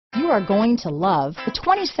are going to love the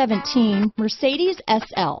 2017 Mercedes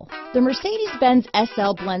SL. The Mercedes-Benz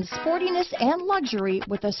SL blends sportiness and luxury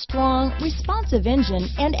with a strong, responsive engine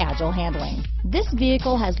and agile handling. This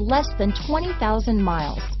vehicle has less than 20,000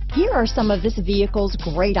 miles. Here are some of this vehicle's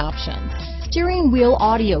great options: steering wheel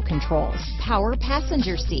audio controls, power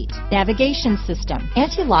passenger seat, navigation system,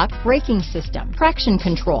 anti-lock braking system, traction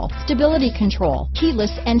control, stability control,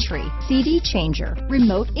 keyless entry, CD changer,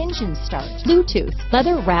 remote engine start, Bluetooth,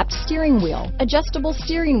 leather-wrapped steering wheel, adjustable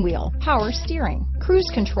steering wheel, power steering,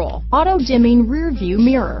 cruise control, auto-dimming rear view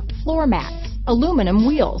mirror, floor mats, aluminum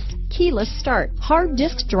wheels, keyless start, hard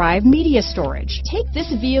disk drive media storage. Take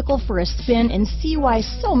this vehicle for a spin and see why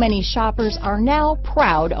so many shoppers are now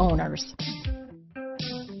proud owners.